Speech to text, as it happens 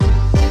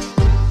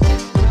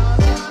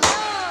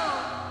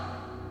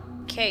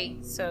Okay,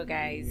 so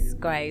guys,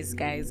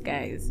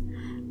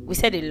 we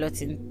said a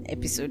lot in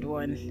episode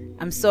 1.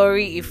 I'm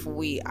sorry if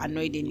we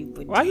annoyed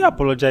anybody. Why are you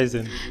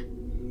apologizing?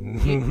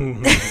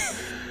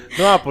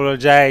 Don't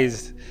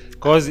apologize.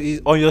 Because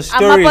on your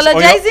stories,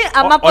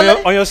 I'm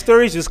apologizing. On your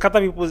stories, you scatter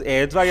people's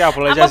heads. Why are you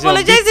apologizing? I'm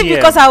apologizing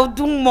because I'll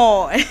do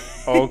more.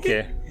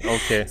 Okay.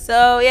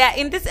 So yeah,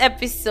 in this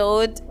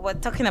episode, we're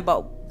talking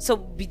about. So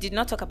we did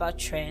not talk about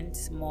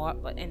trends more,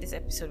 but in this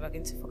episode, we're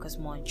going to focus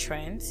more on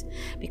trends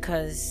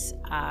because,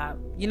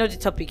 you know, the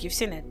topic, you've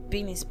seen it,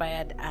 being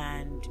inspired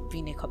and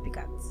being a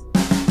copycat.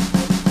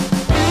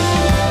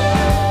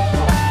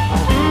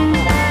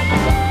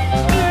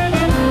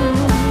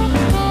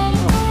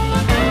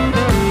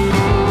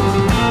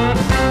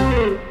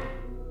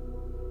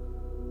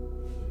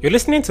 You're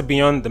listening to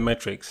Beyond the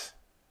Metrics.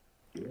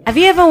 Have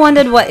you ever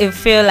wondered what it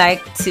feels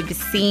like to be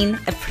seen,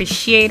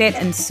 appreciated,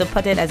 and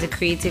supported as a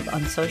creative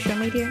on social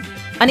media?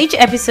 On each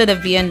episode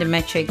of Beyond the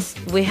Metrics,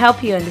 we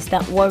help you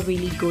understand what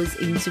really goes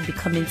into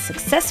becoming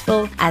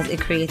successful as a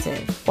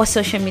creative, what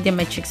social media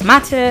metrics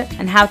matter,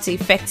 and how to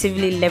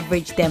effectively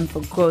leverage them for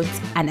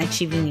growth and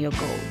achieving your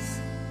goals.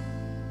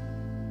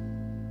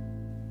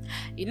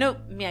 You know,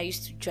 me, I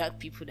used to drag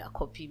people that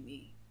copy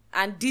me.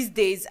 And these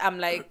days, I'm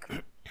like...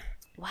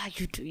 Why are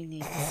you doing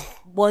it?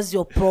 What's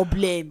your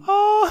problem?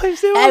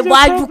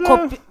 Why you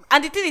copy?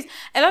 And the thing is,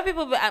 a lot of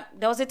people.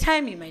 There was a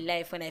time in my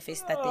life when I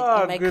first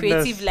started, in my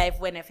creative life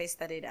when I first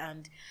started,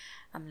 and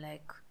I'm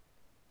like,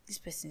 this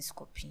person is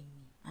copying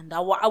me, and I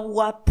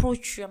will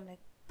approach you. I'm like,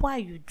 why are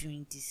you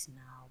doing this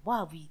now? Why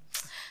are we?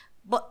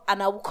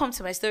 And I will come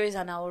to my stories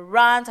and I will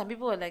rant, and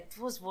people were like,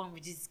 what's wrong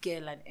with this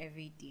girl and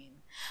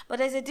everything? But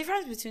there's a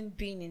difference between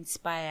being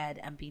inspired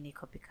and being a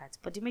copycat.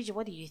 But Dimeji,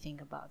 what do you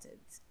think about it?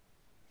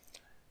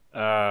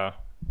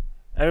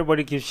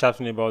 Everybody keeps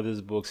shouting about this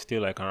book,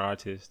 Still Like an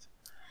Artist,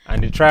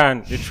 and they try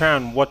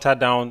and water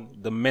down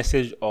the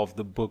message of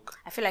the book.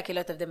 I feel like a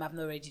lot of them have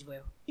not read it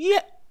well. Yeah,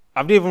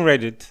 I've never even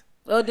read it.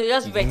 Oh, they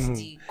just read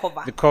the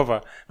cover. The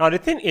cover. Now the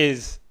thing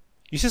is,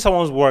 you see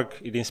someone's work,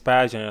 it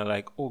inspires you, and you're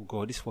like, oh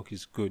God, this work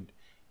is good.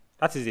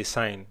 That is a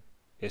sign.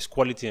 There's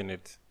quality in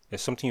it.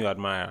 There's something you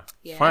admire.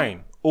 Yeah.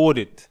 Fine, hold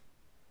it.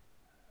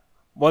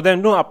 But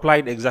then don't apply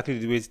it exactly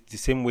the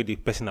same way the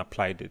person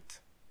applied it.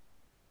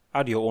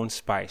 Add your own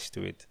spice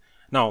to it.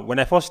 Now, when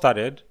I first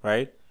started,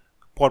 right,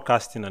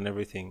 podcasting and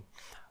everything,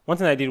 one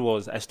thing I did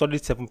was I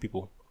studied 7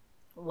 people.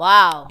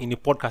 Wow. In the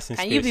podcasting space.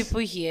 And you people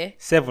here?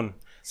 7.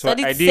 So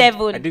studied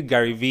 7. I did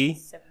Gary V.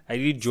 7. I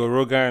did Joe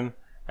Rogan.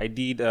 I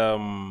did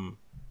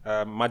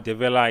Matt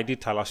Devella. I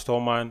did Tyler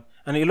Storman.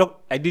 And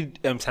I did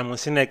Simon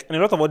Sinek. And a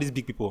lot of all these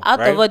big people.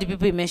 Out of all the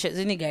people you mentioned,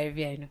 it's only Gary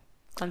V, I know.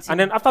 Continue. And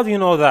then after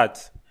doing all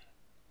that,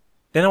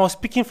 then I was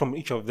speaking from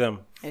each of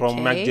them.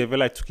 From Matt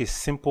Devella, I took his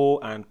simple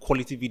and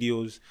quality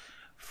videos.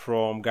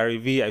 From Gary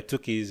V, I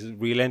took his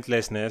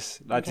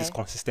relentlessness. That is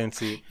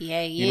consistency.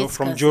 Yeah,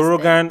 from Joe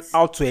Rogan,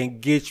 how to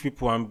engage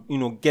people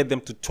and, get them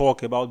to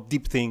talk about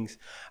deep things.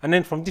 And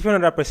then from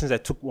different other persons, I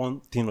took one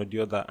thing or the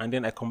other. And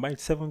then I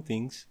combined 7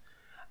 things,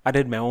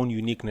 added my own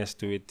uniqueness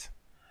to it.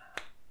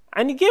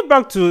 And it gave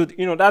back to,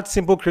 that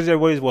simple crazy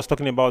everybody was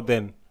talking about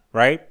then,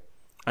 right?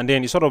 And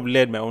then it sort of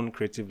led my own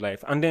creative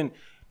life. And then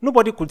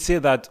nobody could say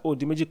that,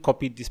 Dimeji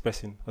copied this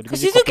person.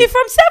 Because you took it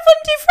from 7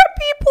 different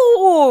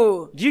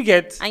people. Do you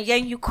get? And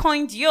then you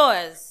coined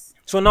yours.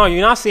 So now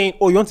you're not saying,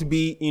 you want to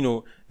be,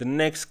 the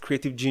next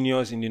creative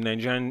genius in the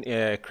Nigerian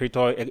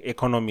creator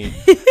economy.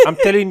 I'm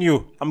telling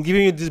you, I'm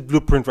giving you this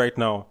blueprint right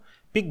now.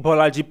 Pick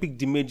Bolaji, pick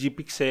Dimeji,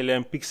 pick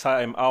Salem, pick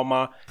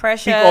Alma,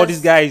 Precious, pick all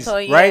these guys,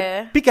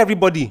 right? Pick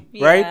everybody,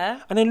 right? Yeah.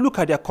 And then look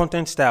at their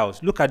content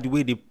styles. Look at the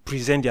way they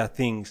present their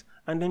things.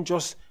 And then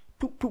just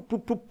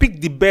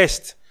pick the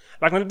best.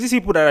 Like these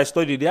people that I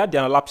studied, they had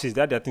their lapses,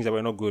 they had their things that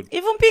were not good.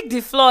 Even pick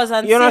the flaws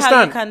and you see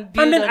understand? How you can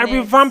build and then on I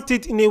revamped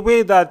it in a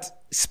way that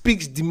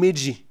speaks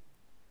Dimeji.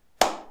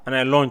 And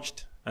I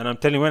launched. And I'm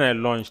telling you, when I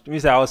launched, it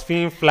means I was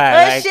feeling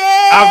fly.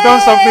 I've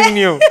done something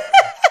new.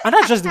 And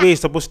that's just the way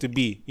it's supposed to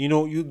be.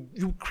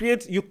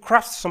 You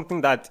craft something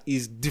that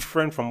is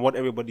different from what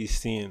everybody is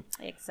seeing.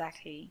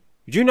 Exactly.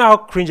 Do you know how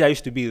cringe I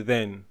used to be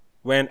then?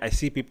 When I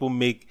see people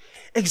make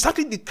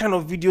exactly the kind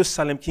of videos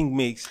Salem King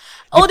makes.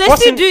 They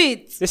still do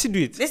it. They still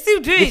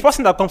do it. The first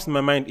thing that comes to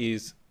my mind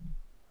is,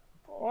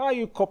 why are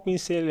you copying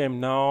Salem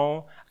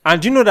now? And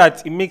do you know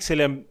that it makes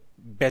Salem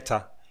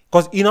better?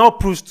 Because it now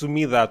proves to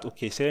me that,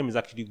 Salem is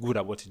actually good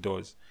at what he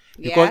does.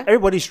 Because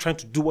everybody is trying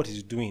to do what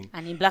he's doing.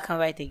 And in black and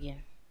white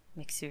again.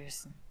 Like,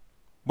 seriously.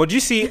 But you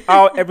see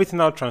how everything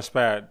now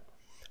transpired.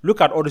 Look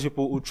at all those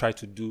people who try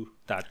to do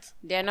that.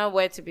 They're not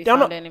where to be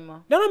found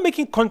anymore. They're not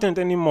making content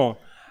anymore.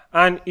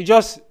 And it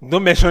just,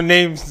 don't mention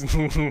names.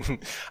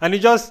 And it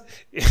just...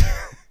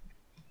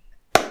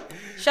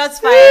 Shots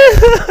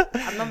fired.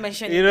 I'm not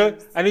mentioning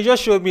names. And it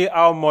just showed me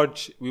how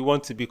much we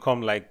want to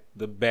become like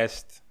the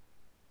best.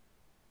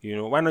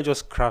 Why not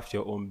just craft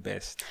your own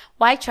best?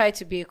 Why try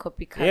to be a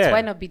copycat? Yeah.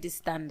 Why not be the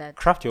standard?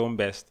 Craft your own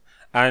best.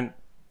 And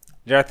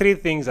There are 3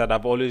 things that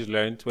I've always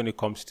learned when it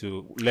comes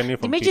to learning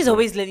from Dimeji is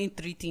always learning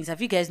 3 things.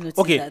 Have you guys noticed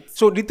that?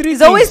 So the 3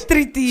 It's always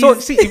 3 things. So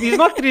see, if it's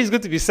not 3, it's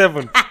going to be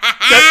 7.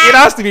 It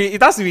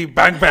has to be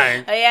bang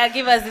bang. Oh yeah,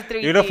 give us the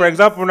 3 You know, for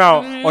example, now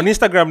on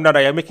Instagram now that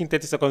you're making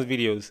 30 seconds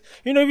videos,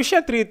 you know, if you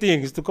share 3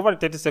 things to cover the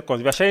 30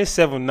 seconds, if you're sharing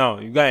 7 now,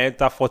 you gotta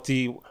enter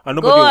 40 and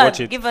nobody will watch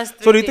it. Give us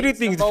 3 so the 3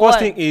 things, the Number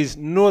first 1. thing is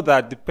know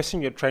that the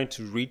person you're trying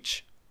to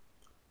reach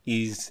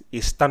is a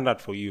standard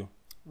for you.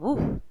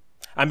 Ooh.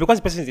 And because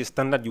the person is a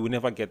standard, you will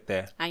never get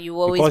there. And you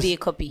will always because be a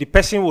copy. The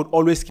person would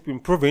always keep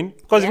improving.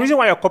 Because the reason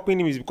why you're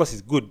copying him is because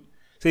it's good.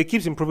 So he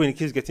keeps improving, he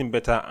keeps getting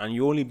better, and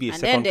you only be a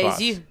second class. And then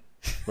there's you.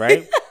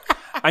 Right?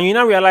 And you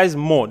now realize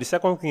more. The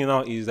second thing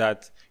now is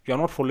that you are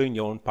not following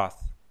your own path.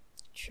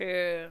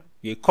 True.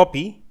 You're a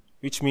copy,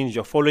 which means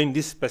you're following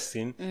this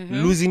person,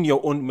 losing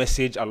your own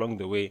message along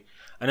the way.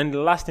 And then the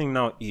last thing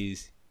now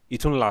is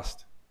it won't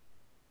last.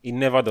 It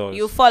never does.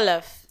 You fall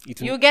off.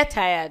 You get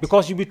tired.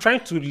 Because you'll be trying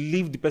to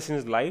live the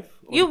person's life.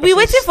 You'll be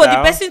waiting for the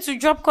person to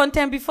drop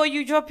content before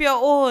you drop your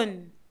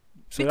own.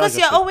 So because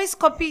you're always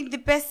copying the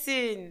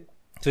person.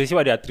 So you see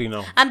why there are 3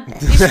 now. And,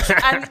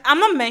 and I'm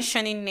not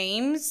mentioning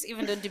names,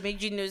 even though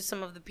Dimeji knows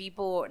some of the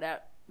people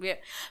that...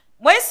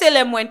 When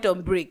Salem went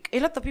on break, a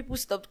lot of people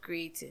stopped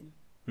creating.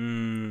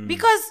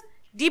 Because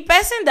the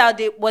person that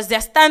was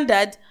their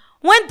standard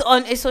went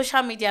on a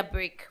social media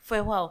break for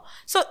a while.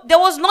 So there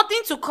was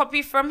nothing to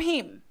copy from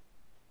him.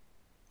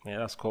 Yeah,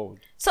 that's cold.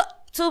 So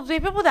to the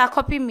people that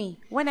copy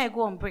me, when I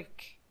go on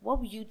break, what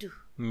will you do?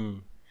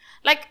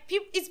 Like,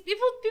 it's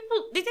people,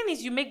 the thing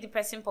is you make the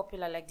person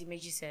popular, like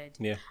Dimeji said.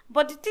 Yeah.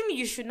 But the thing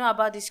you should know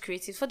about this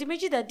creative, for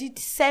Dimeji that did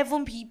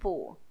 7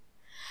 people,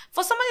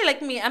 for somebody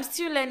like me, I'm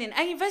still learning.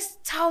 I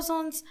invest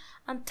thousands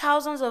and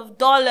thousands of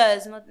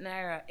dollars, not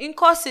naira, in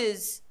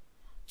courses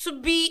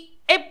to be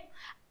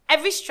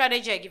every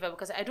strategy I give up,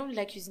 because I don't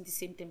like using the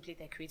same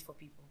template I create for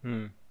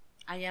people.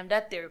 I am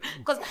that terrible.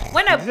 Because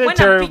when I'm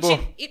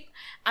pitching it,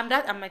 I'm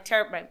a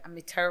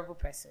terrible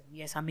person.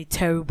 Yes, I'm a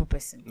terrible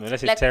person. No,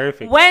 that's like,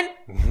 terrific. When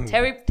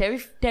terrible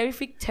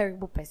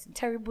person,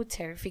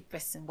 terrific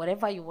person,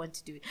 whatever you want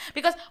to do.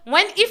 Because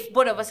if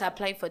both of us are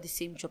applying for the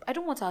same job, I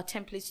don't want our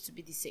templates to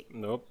be the same.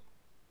 Nope.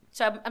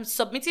 So I'm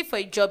submitting for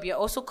a job. You're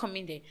also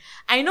coming there.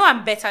 I know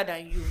I'm better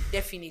than you.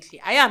 Definitely,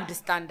 I am the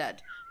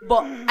standard.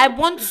 But I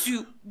want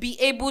to be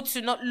able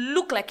to not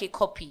look like a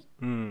copy.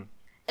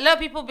 A lot of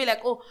people be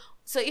like, oh,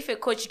 so if a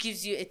coach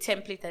gives you a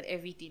template and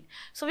everything,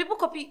 so people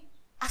copy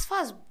as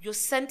far as your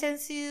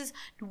sentences,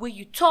 the way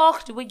you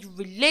talk, the way you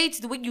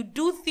relate, the way you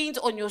do things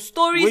on your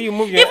stories, the way you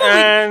move your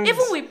hands,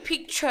 even with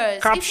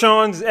pictures,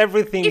 captions,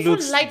 everything even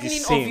looks lightning the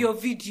same. of your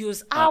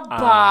videos.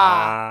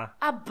 Abba.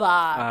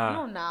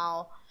 No,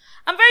 now.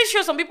 I'm very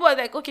sure some people are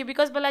like, okay,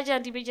 because Bolaji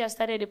and Dimeji have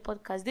started a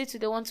podcast,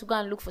 they want to go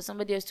and look for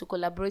somebody else to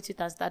collaborate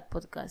with and start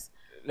podcast.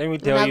 Let me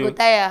tell you,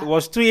 it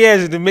was 2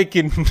 years in the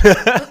making.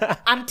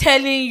 I'm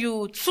telling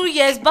you, 2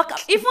 years back,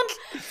 even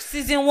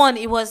season 1,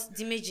 it was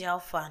Dimeji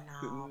Alpha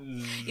now.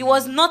 It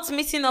was not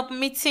meeting up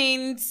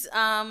meetings,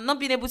 not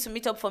being able to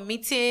meet up for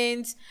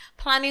meetings,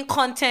 planning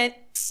content.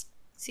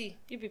 See,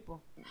 you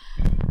people.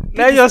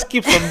 Let's just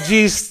keep some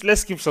gist.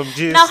 Let's keep some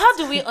gist. Now, how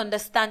do we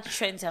understand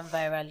trends and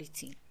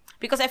virality?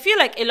 Because I feel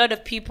like a lot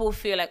of people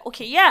feel like,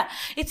 okay, yeah,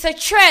 it's a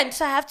trend,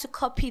 so I have to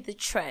copy the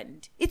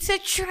trend. It's a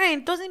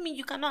trend. Doesn't mean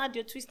you cannot add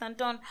your twist and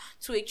turn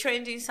to a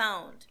trending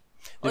sound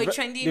or a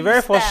trending The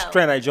very style. first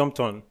trend I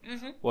jumped on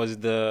was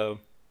the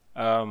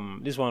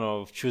this one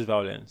of choose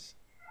violence.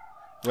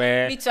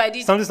 Where me too, I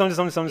did something.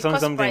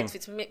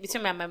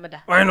 Between me and my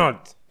mother. Why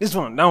not? This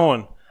one, that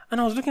one.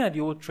 And I was looking at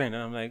the old trend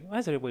and I'm like, why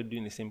is everybody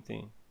doing the same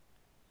thing?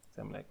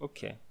 So I'm like,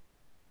 okay.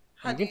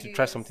 I'm going to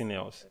try something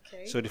else.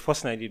 Okay. So the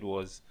first thing I did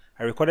was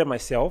I recorded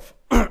myself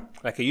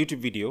like a YouTube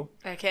video.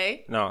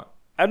 Okay. Now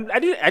I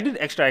did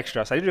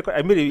extras. I did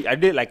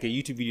like a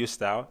YouTube video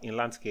style in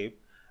landscape,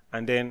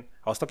 and then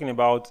I was talking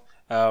about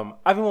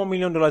having $1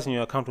 million in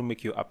your account will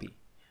make you happy,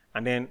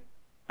 and then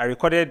I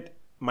recorded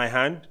my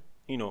hand,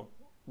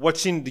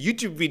 watching the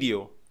YouTube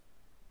video,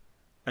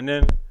 and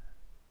then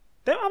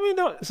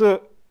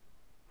so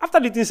after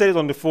the thing said it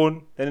on the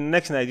phone, then the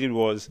next thing I did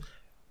was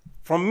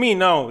from me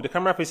now the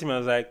camera facing me. I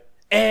was like,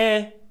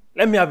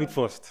 let me have it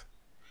first.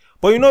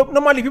 But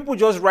normally people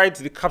just write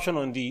the caption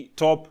on the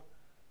top.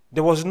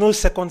 There was no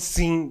second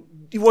scene.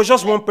 It was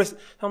just one person.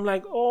 I'm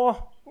like,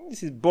 oh,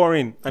 this is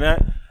boring.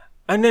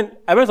 And then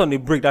I went on a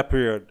break that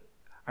period,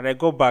 and I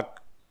go back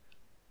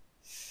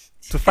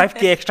to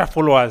 5K extra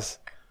followers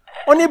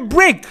on a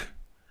break.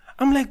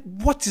 I'm like,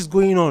 what is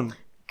going on?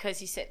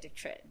 Because you set the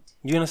trend.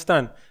 You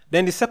understand?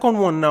 Then the second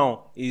one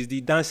now is the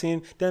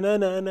dancing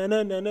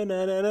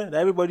that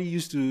everybody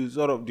used to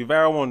sort of the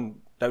viral one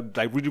that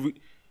like really.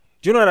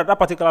 Do you know that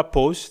particular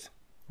post,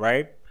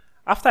 right?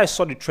 After I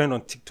saw the trend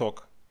on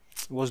TikTok,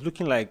 it was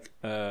looking like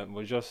it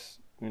was just,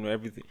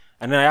 everything.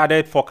 And then I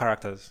added 4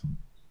 characters.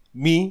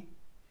 Me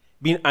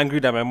being angry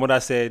that my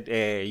mother said,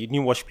 you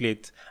didn't wash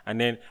plate.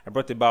 And then I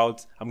brought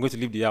about, I'm going to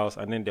leave the house.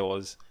 And then there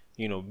was,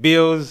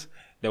 bills.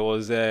 There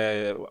was,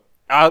 there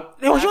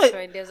was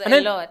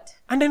a lot.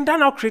 And then that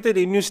now created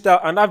a new style.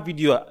 And that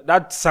video,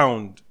 that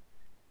sound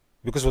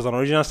because it was an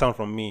original sound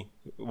from me.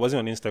 It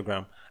wasn't on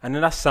Instagram. And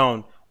then that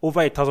sound, over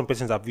 1,000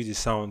 persons have viewed the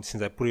sound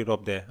since I put it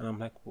up there. And I'm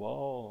like,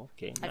 whoa,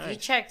 okay, nice. Have you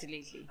checked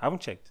lately? I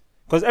haven't checked.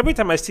 Because every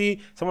time I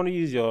see someone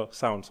use your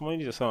sound,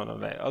 I'm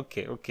like,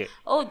 okay.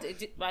 Oh,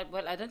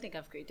 well, I don't think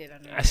I've created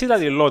an. I see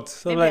that a lot.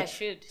 So maybe like, I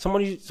should.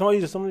 Somebody use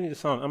the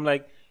sound. I'm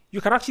like,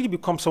 you can actually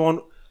become someone.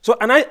 So,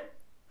 and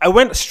I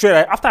went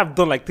straight, after I've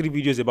done like 3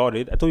 videos about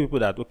it, I told people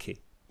that, okay,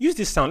 use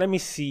this sound. Let me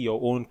see your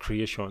own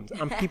creations.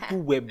 And people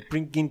were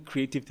bringing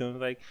creative things.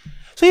 Like,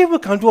 so you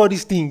can do all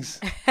these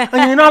things. And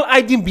you're not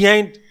hiding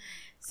behind.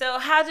 So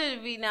how do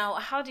you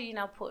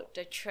now put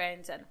the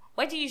trends, and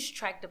where do you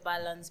strike the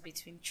balance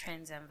between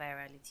trends and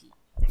virality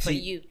for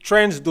you?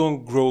 Trends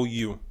don't grow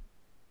you.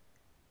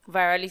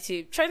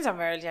 Trends and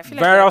virality, I feel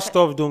viral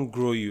stuff don't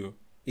grow you.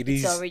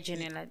 It's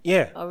original.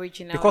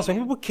 Original. Because when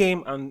people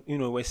came and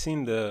were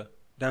seeing the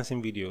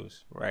dancing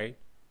videos, right?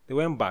 They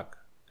went back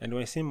and they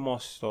were seeing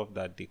more stuff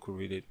that they could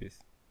relate with.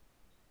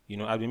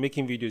 I've been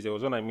making videos. There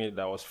was one I made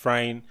that was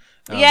frying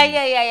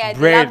bread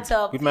the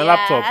laptop. With my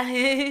laptop.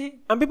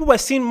 And people were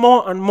seeing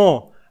more and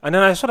more. And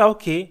then I saw that,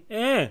 okay,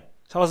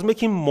 so I was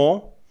making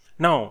more.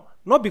 Now,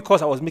 not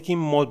because I was making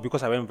more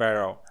because I went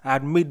viral. I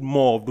had made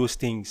more of those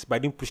things, but I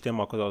didn't push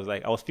them out because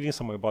I was feeling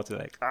somewhere about it.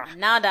 Like,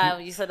 now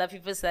that you saw that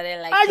people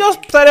started like, I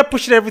just started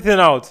pushing everything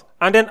out.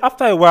 And then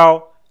after a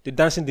while, the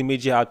dancing the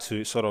major had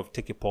to sort of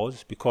take a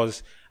pause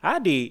because I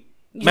had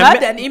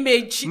an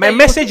image. My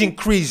message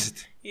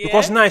increased. Yeah.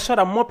 Because now I saw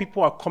that more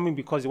people are coming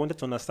because they wanted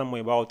to understand more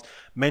about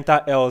mental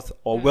health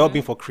or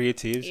well-being for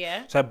creatives.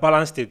 Yeah. So I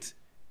balanced it,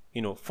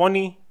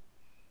 funny,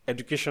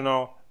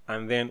 educational,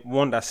 and then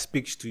one that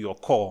speaks to your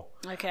core.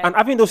 Okay. And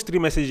having those 3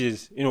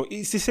 messages,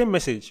 it's the same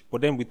message,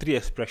 but then with 3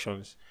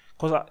 expressions.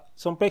 Because to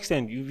some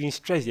extent, you've been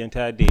stressed the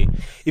entire day.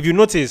 If you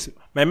notice,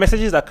 my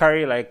messages that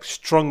carry like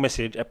strong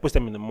message, I post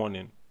them in the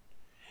morning.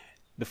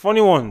 The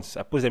funny ones,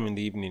 I post them in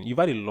the evening. You've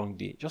had a long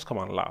day. Just come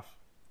and laugh.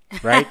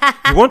 Right?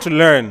 You want to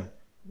learn.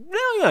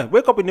 Yeah.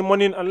 Wake up in the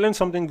morning and learn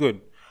something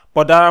good.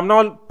 But I'm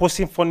not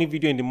posting funny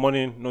video in the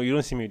morning. No, you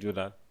don't see me do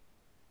that.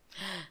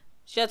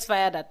 Shots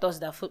fired at us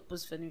that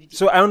post funny video.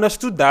 So I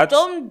understood that.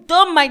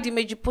 Don't mind the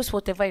image. You post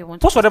whatever you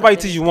want. Post whatever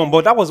it is you want.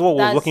 But that was what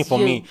was working for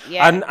me.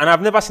 Yeah. And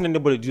I've never seen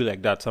anybody do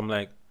like that. So I'm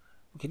like,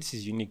 okay, this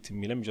is unique to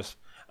me. Let me just.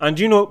 And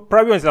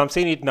probably when I'm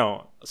saying it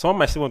now, someone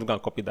might still want to go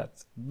and copy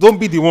that. Don't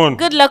be the one.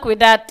 Good luck with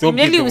that. Don't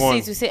be the one. one.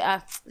 You say,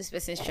 this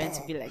person is trying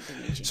to be like the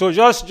image. So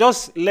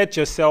just let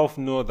yourself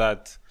know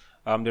that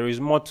there is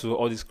more to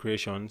all these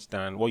creations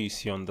than what you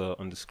see on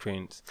the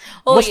screens.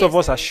 Most of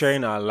us are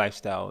sharing our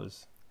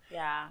lifestyles.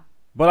 Yeah.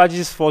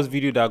 Bolaji's first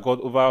video that got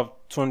over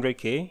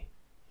 200K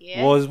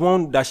was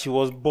one that she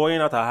was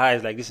bawling out her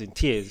eyes like this in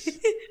tears.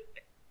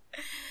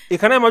 You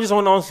can imagine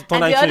someone else to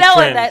turn that into a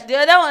trend. The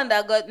other one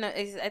that got,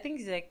 I think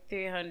it's like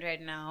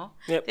 300 now.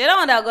 Yep. The other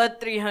one that got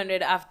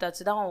 300 after,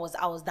 so that one was,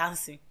 I was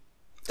dancing.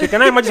 So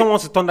can I imagine someone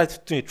wants to turn that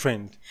into a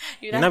trend?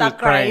 You're not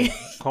crying.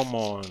 Come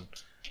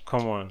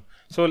on.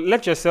 So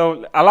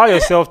allow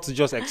yourself to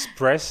just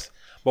express.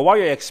 But while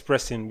you're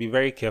expressing, be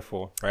very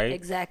careful, right?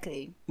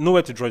 Exactly. Know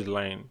where to draw the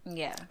line.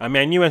 Yeah. I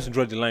mean, I knew when to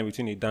draw the line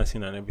between the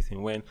dancing and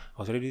everything when I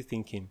was already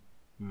thinking,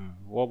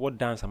 what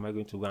dance am I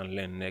going to go and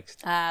learn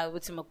next?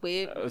 It's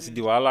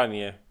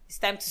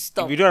time to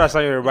stop. If you don't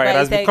understand Yoruba, it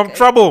has become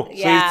trouble.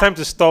 Yeah. So it's time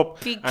to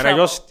stop. Big and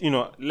trouble. I just,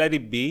 let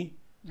it be.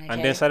 Okay.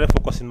 And then started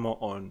focusing more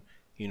on,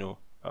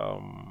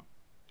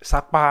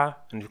 Sapa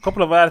and a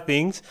couple of other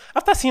things.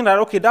 After seeing that,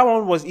 okay, that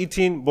one was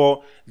eating,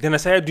 but then I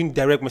started doing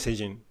direct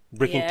messaging,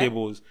 breaking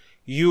tables.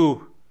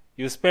 You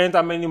spent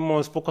how many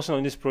months focusing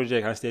on this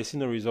project and still see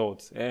no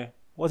results?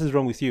 What is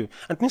wrong with you?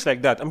 And things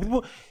like that. And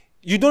people,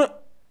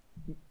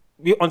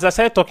 until I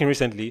started talking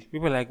recently,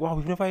 people were like, wow,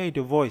 we've never heard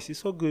your voice.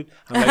 It's so good.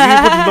 I'm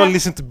like, you did not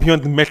listen to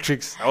Beyond the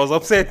Metrics. I was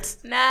upset.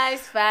 Nah,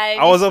 it's fine.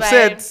 I was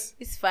upset.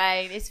 It's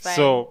fine.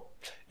 So,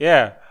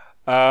 yeah.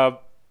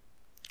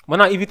 But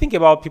now, if you think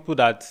about people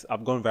that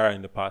have gone viral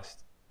in the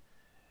past,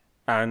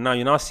 and now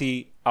you now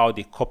see how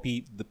they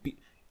copy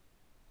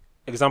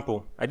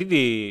example, I did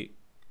a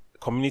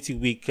community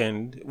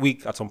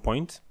week at some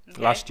point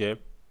last year.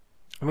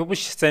 And people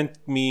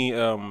sent me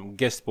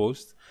guest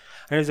posts.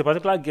 And there's a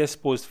particular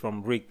guest post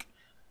from Rick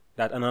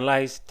that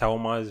analyzed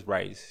Taoma's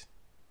rise,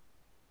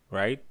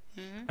 right?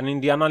 Mm-hmm. And in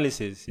the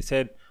analysis, he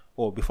said,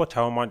 before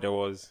Taoma, there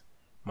was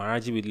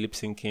Maraji with lip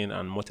syncing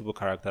and multiple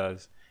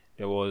characters.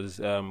 There was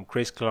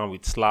Craze Clown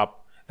with slap,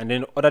 and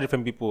then other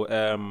different people.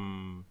 There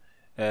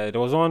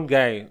was one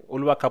guy,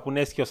 Oluwa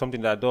Kapuneski or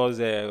something, that does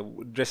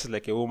dresses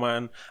like a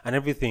woman and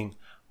everything.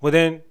 But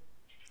then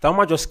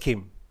Taoma just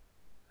came,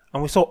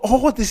 and we saw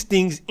all these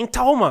things in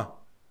Taoma.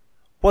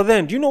 But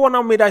then, do you know what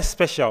now made her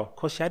special?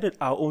 Because she added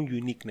her own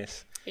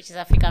uniqueness. Which is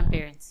African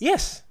parents.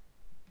 Yes.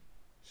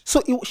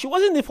 So she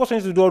wasn't the first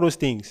one to do all those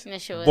things. No,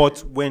 she wasn't.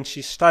 But when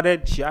she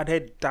started, she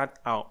added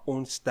her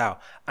own style.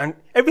 And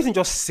everything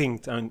just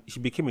synced and she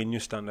became a new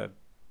standard.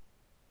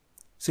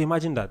 So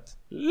imagine that.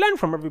 Learn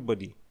from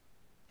everybody.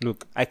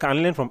 Look, I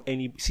can learn from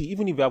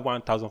even if you have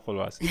 1,000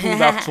 followers, even if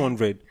you have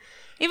 200.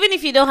 Even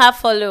if you don't have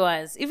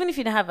followers, even if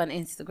you don't have an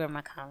Instagram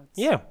account.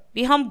 Yeah.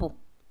 Be humble.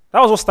 That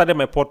was what started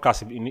my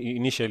podcast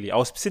initially. I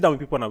was sitting down with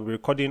people and I was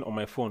recording on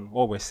my phone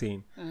what we're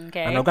saying.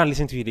 Okay. And I'm going to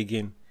listen to it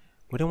again.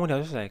 But then one day I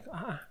was just like,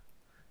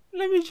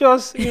 let me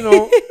just,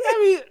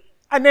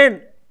 and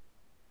then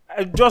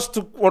I just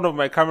took one of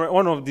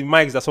the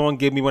mics that someone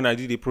gave me when I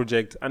did a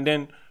project, and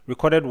then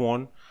recorded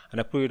one, and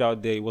I put it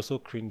out there. It was so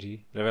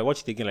cringy. Like, if I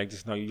watch it again like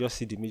this now, you just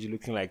see the image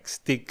looking like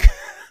stick.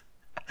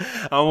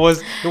 And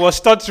it was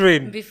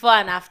stuttering. Before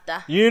and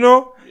after.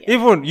 Yeah.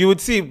 Even you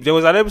would see, there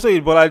was an episode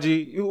with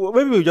Bolaji.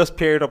 Maybe we'll just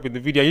pair it up in the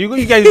video.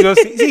 You guys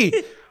just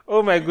see.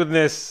 Oh my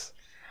goodness.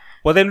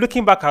 But then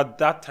looking back at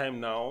that time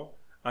now,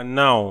 and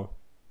now,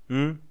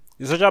 the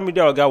social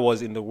media guy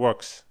was in the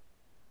works.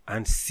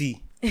 And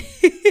see.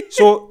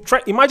 So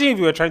imagine if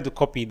you were trying to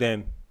copy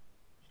then.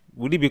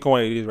 Would it become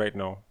what it is right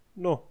now?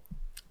 No.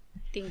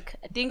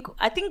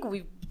 I think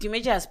the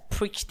major has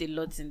preached a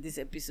lot in this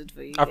episode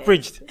for you. I've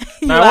preached.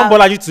 Now I want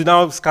Bolaji to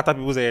now scatter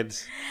people's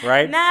heads,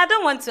 right? Nah, I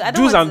don't want to.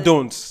 Do's and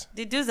don'ts.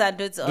 The do's and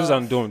don'ts. Do's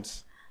and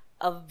don'ts.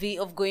 Of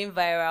going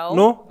viral.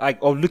 No, like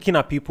of looking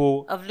at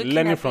people,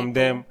 learning from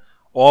them,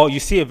 or you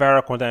see a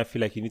viral content and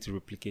feel like you need to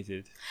replicate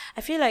it.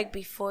 I feel like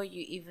before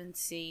you even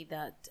say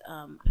that,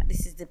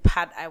 this is the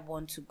path I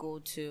want to go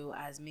to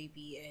as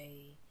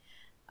maybe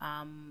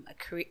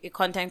a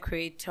content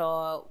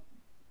creator,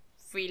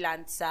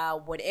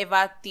 freelancer,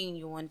 whatever thing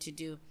you want to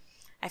do,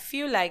 I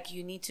feel like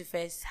you need to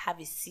first have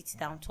a sit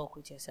down talk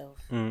with yourself.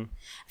 I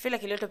feel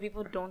like a lot of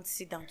people don't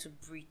sit down to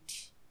breathe.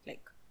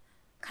 Like,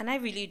 can I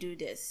really do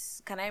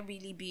this? Can I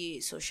really be a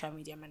social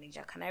media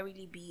manager? Can I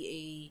really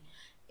be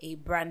a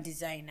brand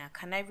designer?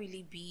 Can I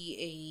really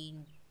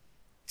be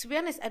to be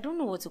honest, I don't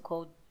know what to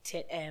call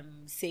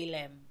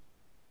Salem.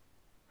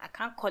 I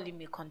can't call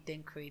him a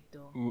content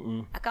creator.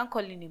 I can't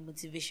call him a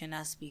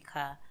motivational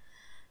speaker.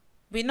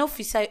 We know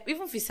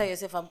even Fisayo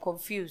yourself, I'm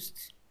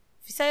confused.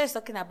 Fisayo is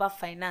talking about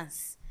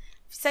finance.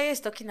 Fisayo is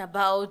talking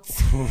about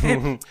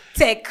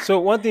tech. So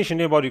one thing you should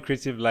know about the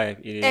creative life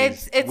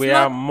is we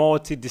are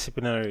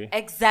multidisciplinary.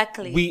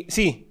 Exactly.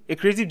 A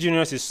creative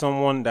genius is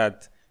someone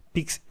that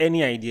picks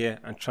any idea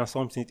and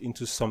transforms it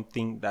into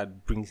something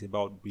that brings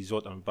about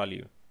result and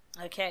value.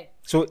 Okay.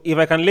 So if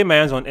I can lay my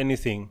hands on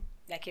anything,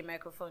 like a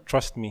microphone,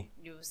 trust me,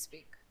 you will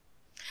speak.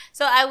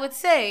 So I would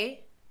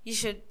say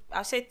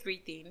I'll say 3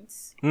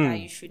 things that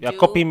you should do. You're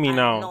copying me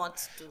now.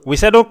 Not do. We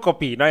said don't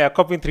copy. Now you're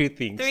copying 3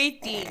 things. 3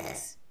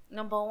 things.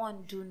 Number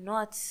 1, do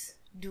not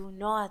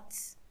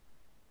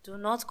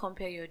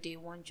compare your day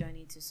 1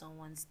 journey to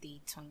someone's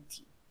day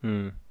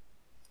 20.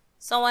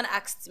 Someone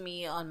asked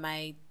me on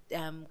my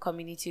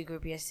community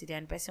group yesterday,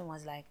 and the person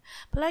was like,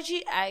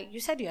 Bolaji,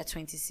 you said you are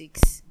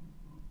 26.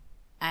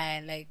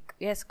 And like,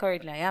 yes,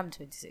 currently I am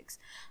 26.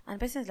 And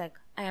the person is like,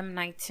 I am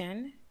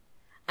 19.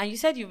 And you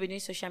said you've been doing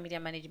social media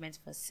management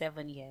for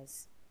 7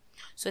 years.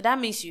 So that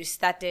means you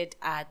started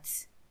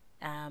at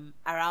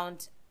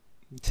around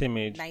same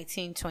age,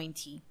 19,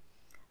 20.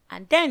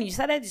 And then you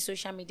started the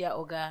social media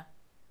Oga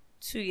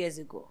 2 years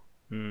ago.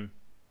 You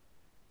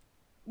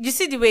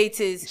see the way it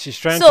is. She's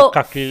trying to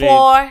calculate.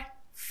 For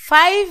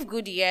 5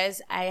 good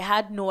years, I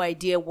had no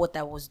idea what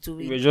I was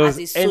doing as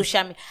a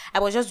social media. I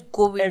was just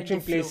going entering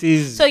with the flow.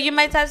 places. So you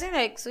might have seen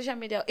like social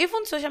media,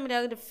 even social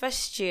media the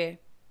first year.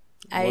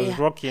 It was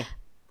rocky.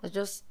 Was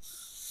just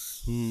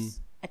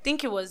I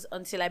think it was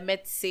until I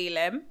met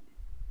Salem,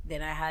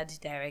 then I had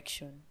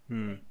direction.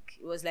 Like,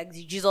 it was like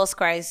the Jesus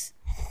Christ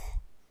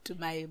to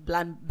my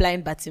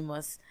blind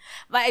Bartimaeus.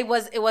 But it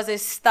was a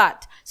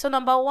start. So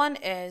number 1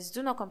 is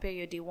do not compare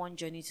your day 1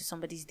 journey to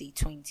somebody's day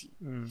 20.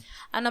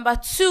 And number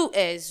 2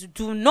 is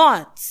do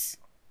not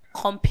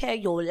compare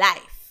your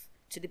life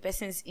to the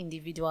person's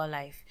individual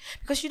life,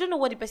 because you don't know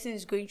what the person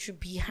is going through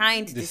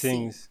behind the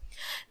scenes.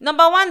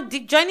 Number 1,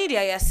 the journey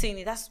that you're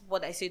seeing, that's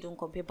what I say, don't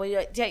compare.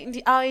 But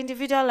our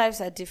individual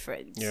lives are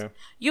different. Yeah.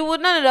 You would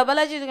not know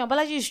that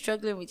Bolaji is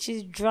struggling with,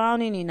 she's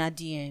drowning in her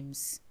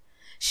DMs.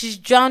 She's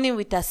drowning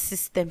with her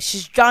system.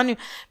 She's drowning.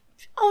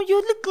 Oh, you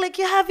look like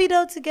you have it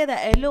all together.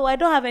 Hello, I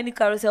don't have any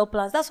carousel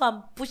plans. That's why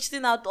I'm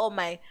pushing out all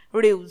my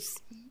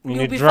reels.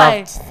 You'll be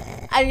fine.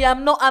 I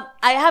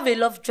have a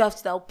love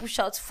draft that I'll push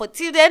out for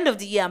till the end of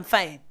the year. I'm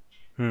fine.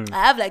 I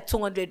have like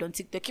 200 on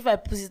TikTok. If I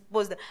post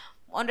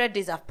 100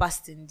 days have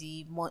passed in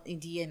the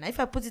year. Now, if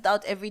I put it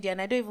out every day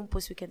and I don't even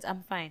post weekends,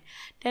 I'm fine.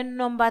 Then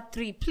number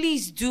 3,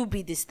 please do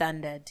be the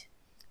standard.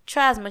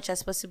 Try as much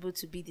as possible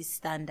to be the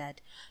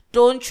standard.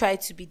 Don't try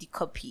to be the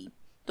copy.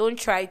 Don't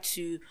try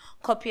to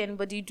copy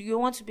anybody. Do you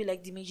want to be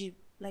like the major?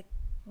 Like,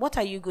 what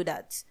are you good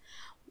at?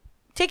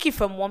 Take it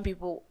from one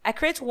people. I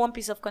create one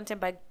piece of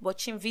content by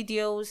watching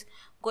videos,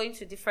 going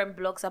to different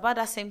blogs about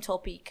that same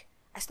topic.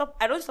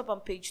 I don't stop on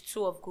page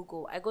 2 of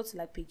Google. I go to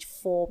like page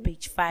 4,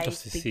 page 5,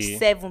 page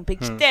 7,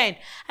 page 10.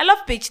 I love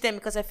page 10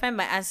 because I find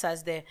my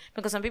answers there.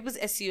 Because some people's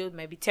SEO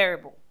might be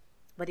terrible,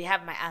 but they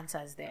have my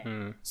answers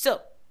there.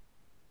 So,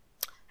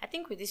 I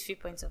think with these few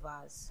points of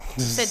ours,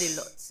 we've said a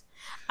lot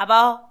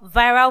about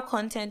viral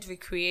content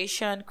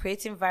recreation,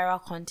 creating viral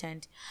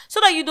content, so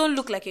that you don't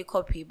look like a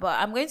copy. But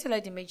I'm going to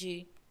let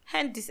Dimeji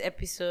end this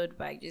episode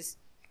by just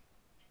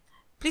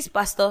Please,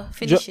 Pastor,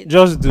 finish it.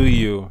 Just do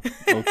you,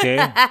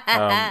 okay?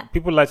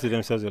 People lie to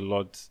themselves a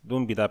lot.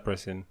 Don't be that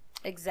person.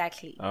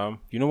 Exactly.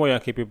 You know what you're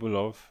capable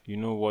of. You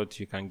know what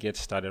you can get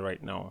started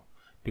right now.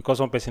 Because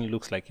one person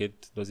looks like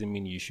it doesn't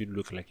mean you should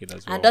look like it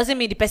as well. And doesn't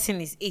mean the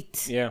person is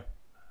it. Yeah.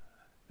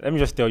 Let me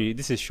just tell you,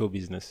 this is show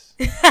business.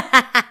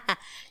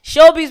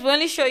 Showbiz, we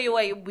only show you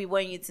what we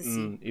want you to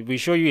see. If we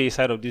show you a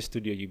side of this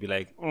studio, you'll be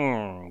like,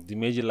 the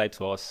major lied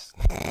to us.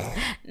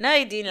 No,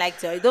 he didn't like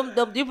to.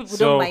 You people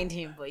don't mind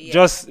him, but yeah.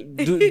 Just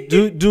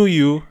do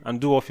you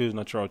and do what feels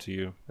natural to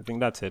you. I think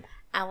that's it.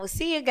 And we'll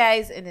see you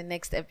guys in the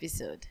next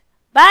episode.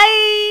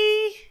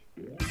 Bye.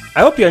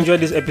 I hope you enjoyed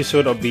this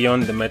episode of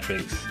Beyond the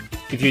Metrics.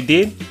 If you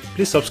did,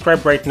 please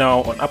subscribe right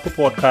now on Apple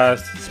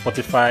Podcasts,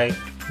 Spotify,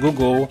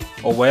 Google,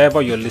 or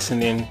wherever you're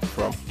listening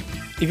from.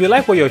 If you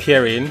like what you're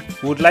hearing,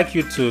 we would like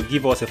you to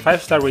give us a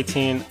 5-star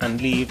rating and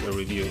leave a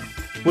review.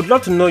 We'd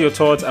love to know your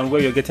thoughts and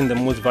where you're getting the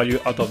most value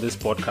out of this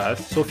podcast,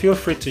 so feel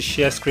free to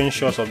share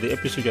screenshots of the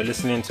episode you're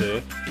listening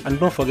to, and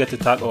don't forget to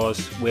tag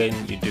us when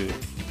you do.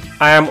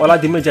 I am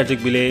Oladimeji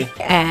Ajigbile.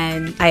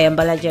 And I am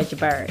Balaji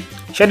Ajibarry.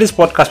 Share this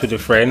podcast with a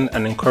friend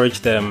and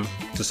encourage them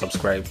to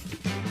subscribe.